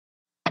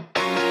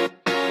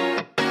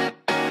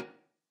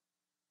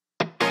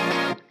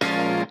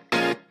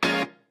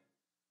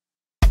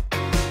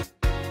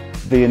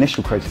The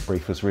initial creative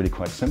brief was really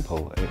quite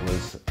simple. It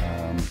was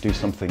do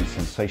something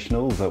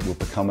sensational that would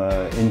become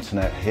an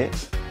internet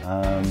hit,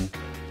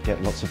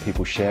 get lots of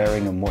people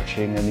sharing and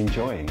watching and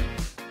enjoying.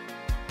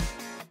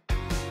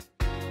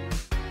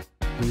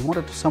 We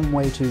wanted some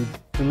way to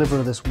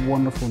deliver this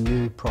wonderful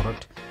new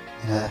product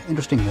in an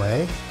interesting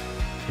way.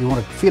 We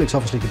wanted Felix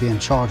obviously to be in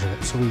charge of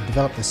it, so we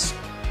developed this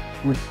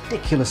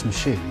ridiculous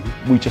machine.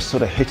 We just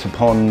sort of hit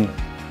upon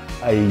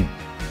a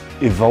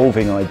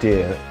evolving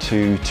idea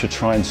to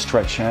try and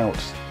stretch out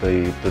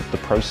the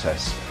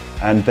process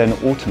and then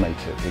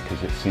automate it,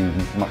 because it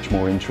seemed much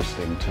more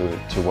interesting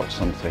to watch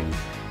something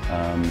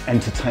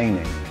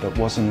entertaining that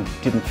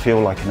didn't feel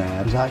like an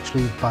ad. It was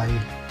actually by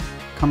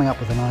coming up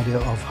with an idea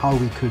of how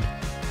we could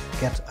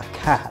get a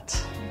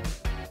cat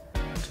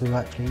to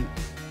actually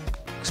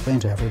explain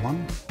to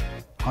everyone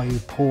how you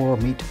pour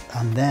meat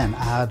and then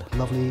add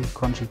lovely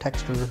crunchy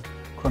texture,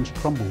 crunchy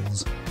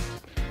crumbles.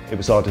 It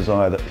was our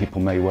desire that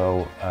people may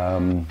well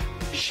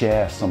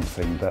share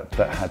something that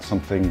had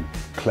something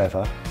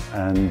clever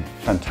and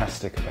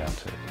fantastic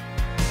about it.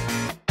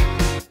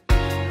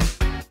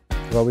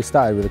 Well, we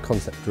started with a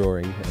concept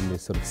drawing and we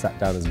sort of sat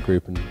down as a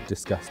group and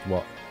discussed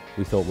what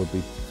we thought would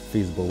be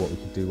feasible, what we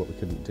could do, what we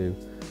couldn't do,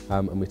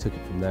 and we took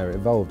it from there. It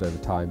evolved over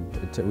time.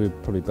 We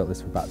probably built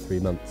this for about 3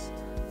 months,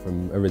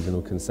 from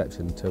original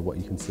conception to what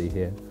you can see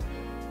here.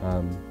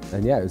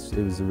 And yeah, it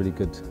was a really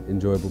good,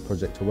 enjoyable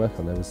project to work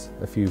on. There was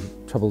a few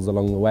troubles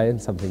along the way and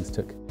some things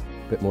took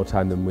a bit more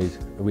time than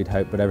we'd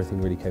hoped, but everything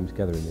really came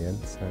together in the end,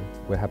 so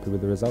we're happy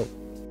with the result.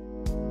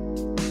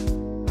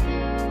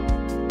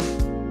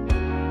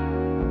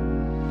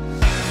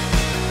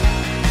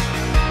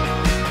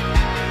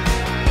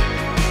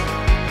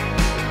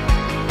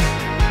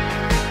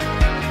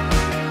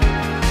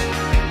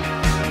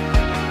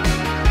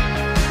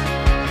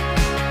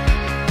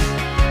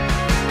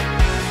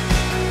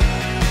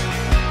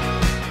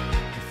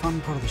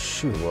 Part of the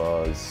shoot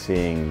was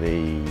seeing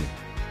the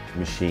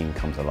machine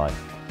come to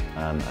life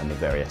and the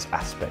various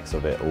aspects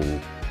of it all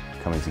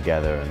coming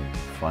together and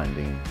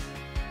finding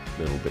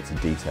little bits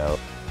of detail.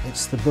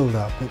 It's the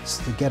build-up, it's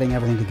the getting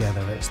everything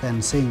together, it's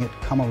then seeing it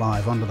come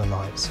alive under the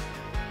lights,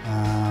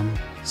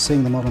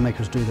 seeing the model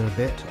makers do their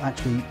bit,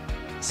 actually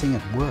seeing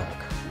it work.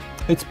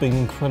 It's been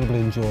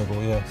incredibly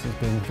enjoyable, yes. It's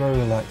been very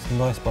relaxed,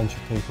 nice bunch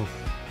of people,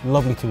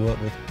 lovely to work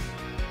with,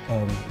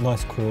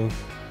 nice crew.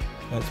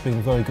 It's been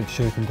a very good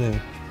shoot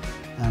indeed.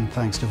 And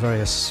thanks to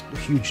a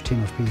huge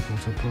team of people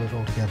to pull it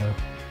all together,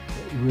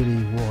 it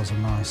really was a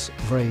nice,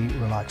 very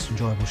relaxed,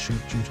 enjoyable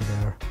shoot due to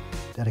their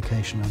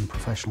dedication and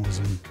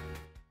professionalism.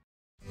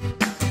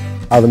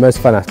 The most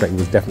fun aspect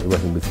was definitely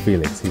working with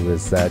Felix. He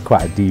was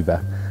quite a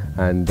diva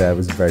and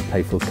was a very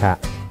playful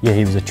cat. Yeah,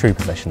 he was a true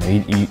professional.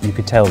 You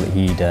could tell that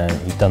he'd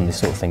done this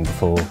sort of thing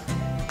before.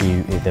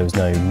 There was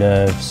no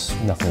nerves,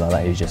 nothing like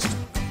that. He just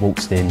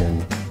waltzed in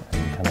and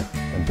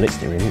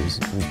blitzed it really.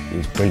 It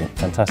was brilliant,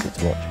 fantastic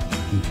to watch.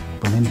 He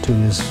went into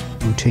his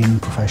routine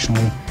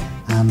professionally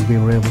and we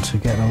were able to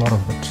get a lot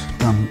of it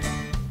done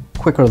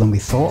quicker than we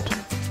thought.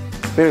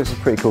 Felix was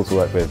pretty cool to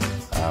work with.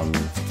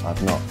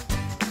 I've not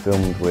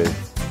filmed with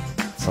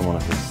someone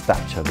of his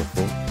stature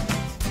before.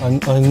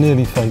 I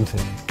nearly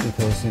fainted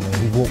because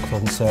he walked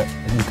on set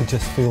and you could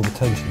just feel the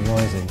tension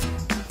rising.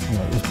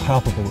 It was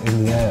palpable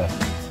in the air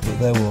that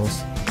there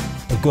was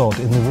a god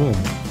in the room.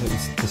 It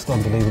was just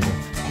unbelievable.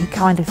 He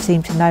kind of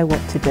seemed to know what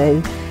to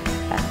do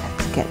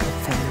to get the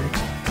food,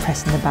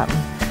 pressing the button,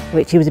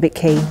 which he was a bit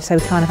keen, so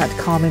we kind of had to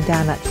calm him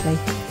down actually.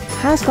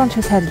 Has gone to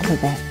his head a little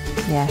bit.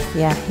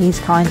 Yeah, he's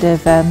kind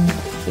of,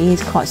 he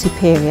is quite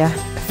superior.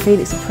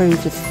 Felix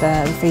approved of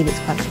the Felix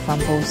Crunchy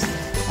Crumbles.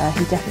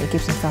 He definitely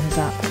gives them thumbs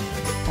up.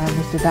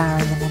 Was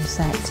devouring them on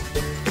set.